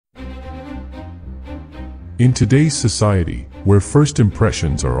In today's society, where first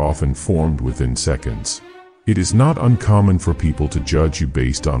impressions are often formed within seconds, it is not uncommon for people to judge you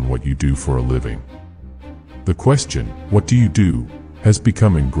based on what you do for a living. The question, "What do you do?" has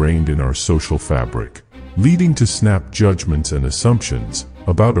become ingrained in our social fabric, leading to snap judgments and assumptions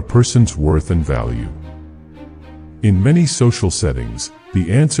about a person's worth and value. In many social settings,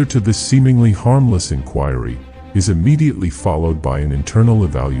 the answer to this seemingly harmless inquiry is immediately followed by an internal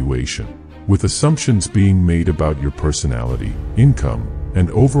evaluation, with assumptions being made about your personality, income, and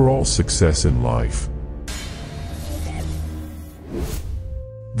overall success in life.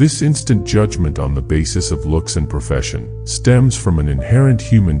 This instant judgment on the basis of looks and profession stems from an inherent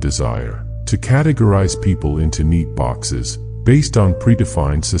human desire to categorize people into neat boxes based on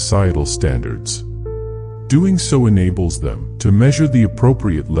predefined societal standards. Doing so enables them to measure the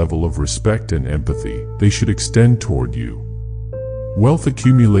appropriate level of respect and empathy they should extend toward you. Wealth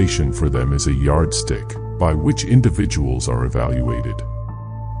accumulation for them is a yardstick by which individuals are evaluated.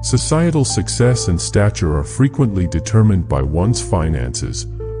 Societal success and stature are frequently determined by one's finances,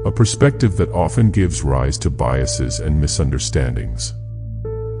 a perspective that often gives rise to biases and misunderstandings.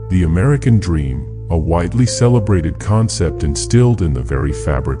 The American dream, a widely celebrated concept instilled in the very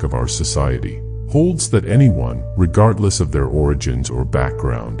fabric of our society, holds that anyone, regardless of their origins or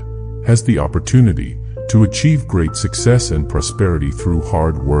background, has the opportunity to achieve great success and prosperity through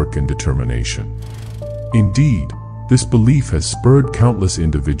hard work and determination. Indeed, this belief has spurred countless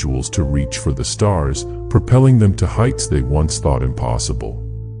individuals to reach for the stars, propelling them to heights they once thought impossible.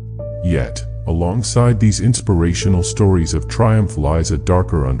 Yet, alongside these inspirational stories of triumph lies a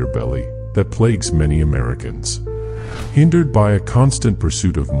darker underbelly that plagues many Americans. Hindered by a constant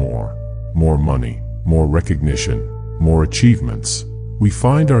pursuit of more money, more recognition, more achievements, we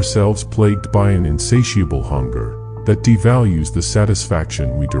find ourselves plagued by an insatiable hunger that devalues the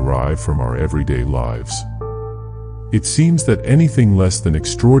satisfaction we derive from our everyday lives. It seems that anything less than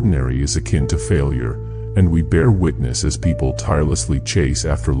extraordinary is akin to failure, and we bear witness as people tirelessly chase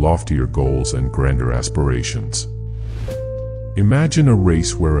after loftier goals and grander aspirations. Imagine a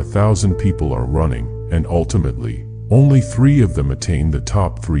race where 1,000 people are running, and ultimately, only 3 of them attain the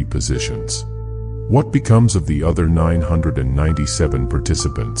top 3 positions. What becomes of the other 997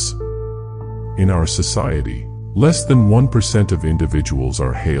 participants? In our society, less than 1% of individuals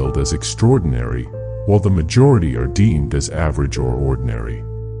are hailed as extraordinary, while the majority are deemed as average or ordinary.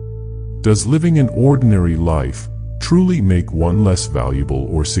 Does living an ordinary life truly make one less valuable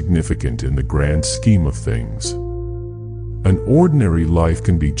or significant in the grand scheme of things? An ordinary life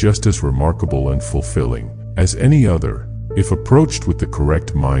can be just as remarkable and fulfilling as any other, if approached with the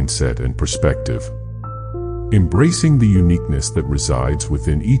correct mindset and perspective. Embracing the uniqueness that resides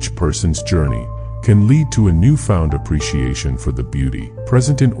within each person's journey can lead to a newfound appreciation for the beauty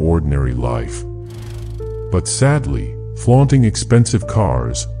present in ordinary life. But sadly, flaunting expensive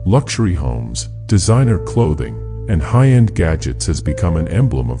cars, luxury homes, designer clothing, and high-end gadgets has become an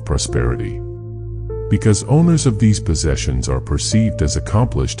emblem of prosperity. Because owners of these possessions are perceived as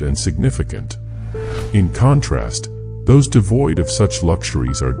accomplished and significant. In contrast, those devoid of such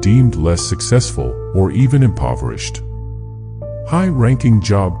luxuries are deemed less successful or even impoverished. High-ranking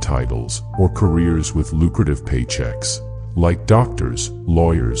job titles or careers with lucrative paychecks, like doctors,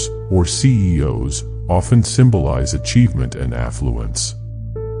 lawyers, or CEOs, often symbolize achievement and affluence.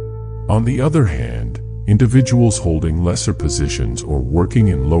 On the other hand, individuals holding lesser positions or working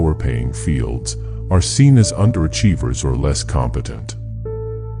in lower-paying fields are seen as underachievers or less competent.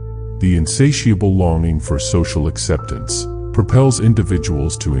 The insatiable longing for social acceptance propels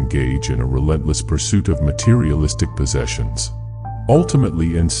individuals to engage in a relentless pursuit of materialistic possessions,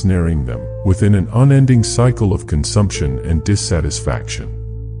 ultimately ensnaring them within an unending cycle of consumption and dissatisfaction.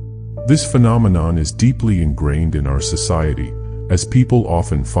 This phenomenon is deeply ingrained in our society, as people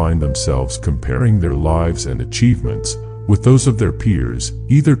often find themselves comparing their lives and achievements with those of their peers,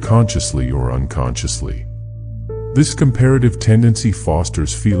 either consciously or unconsciously. This comparative tendency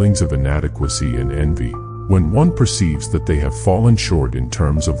fosters feelings of inadequacy and envy when one perceives that they have fallen short in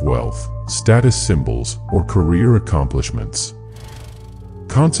terms of wealth, status symbols, or career accomplishments.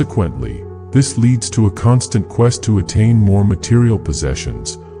 Consequently, this leads to a constant quest to attain more material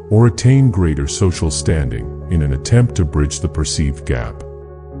possessions or attain greater social standing in an attempt to bridge the perceived gap.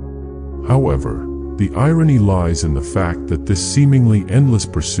 However, the irony lies in the fact that this seemingly endless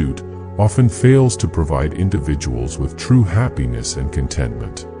pursuit often fails to provide individuals with true happiness and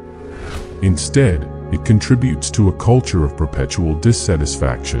contentment. Instead, it contributes to a culture of perpetual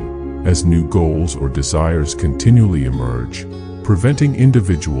dissatisfaction as new goals or desires continually emerge, preventing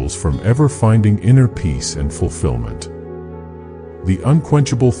individuals from ever finding inner peace and fulfillment. The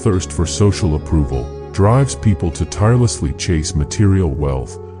unquenchable thirst for social approval drives people to tirelessly chase material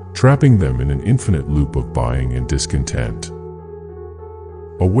wealth, trapping them in an infinite loop of buying and discontent.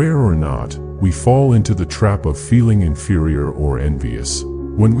 Aware or not, we fall into the trap of feeling inferior or envious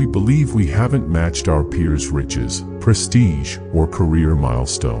when we believe we haven't matched our peers' riches, prestige, or career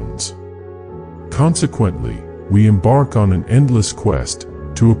milestones. Consequently, we embark on an endless quest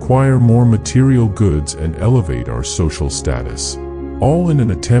to acquire more material goods and elevate our social status, all in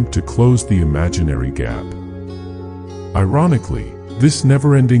an attempt to close the imaginary gap. Ironically, this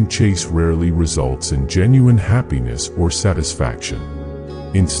never-ending chase rarely results in genuine happiness or satisfaction.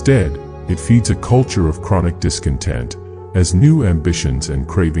 Instead, it feeds a culture of chronic discontent, as new ambitions and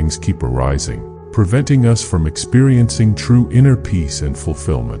cravings keep arising, preventing us from experiencing true inner peace and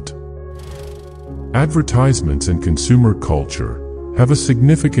fulfillment. Advertisements and consumer culture have a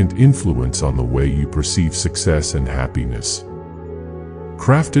significant influence on the way you perceive success and happiness.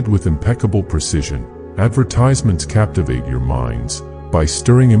 Crafted with impeccable precision, advertisements captivate your minds by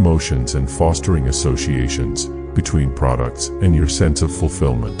stirring emotions and fostering associations between products and your sense of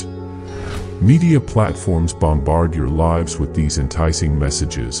fulfillment. Media platforms bombard your lives with these enticing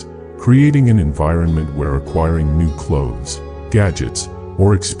messages, creating an environment where acquiring new clothes, gadgets,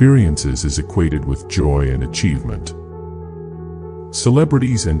 or experiences is equated with joy and achievement.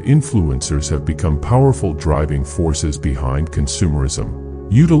 Celebrities and influencers have become powerful driving forces behind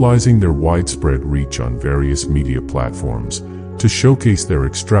consumerism, utilizing their widespread reach on various media platforms to showcase their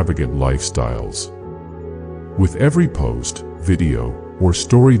extravagant lifestyles. With every post, video, or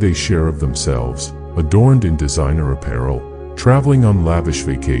story they share of themselves, adorned in designer apparel, traveling on lavish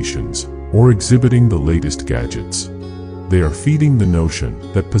vacations, or exhibiting the latest gadgets, they are feeding the notion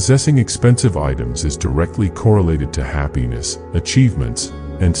that possessing expensive items is directly correlated to happiness, achievements,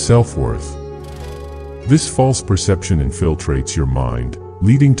 and self-worth. This false perception infiltrates your mind,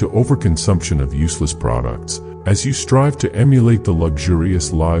 leading to overconsumption of useless products, as you strive to emulate the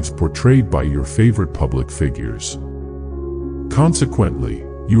luxurious lives portrayed by your favorite public figures. Consequently,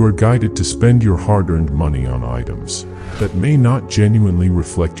 you are guided to spend your hard-earned money on items that may not genuinely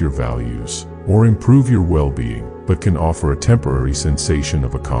reflect your values or improve your well-being, but can offer a temporary sensation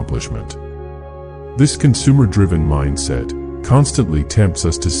of accomplishment. This consumer-driven mindset constantly tempts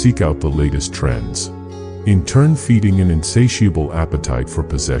us to seek out the latest trends, in turn feeding an insatiable appetite for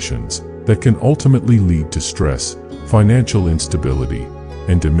possessions that can ultimately lead to stress, financial instability,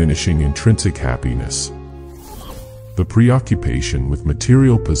 and diminishing intrinsic happiness. The preoccupation with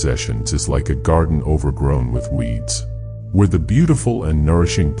material possessions is like a garden overgrown with weeds, where the beautiful and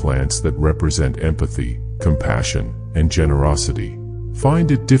nourishing plants that represent empathy, compassion, and generosity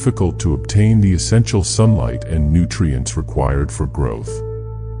find it difficult to obtain the essential sunlight and nutrients required for growth.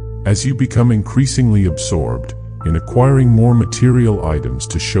 As you become increasingly absorbed in acquiring more material items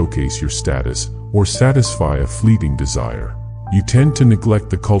to showcase your status or satisfy a fleeting desire, you tend to neglect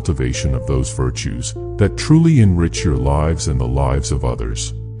the cultivation of those virtues that truly enrich your lives and the lives of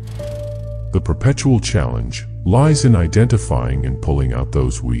others. The perpetual challenge lies in identifying and pulling out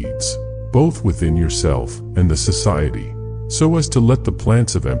those weeds, both within yourself and the society, so as to let the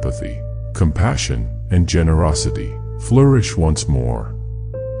plants of empathy, compassion, and generosity flourish once more.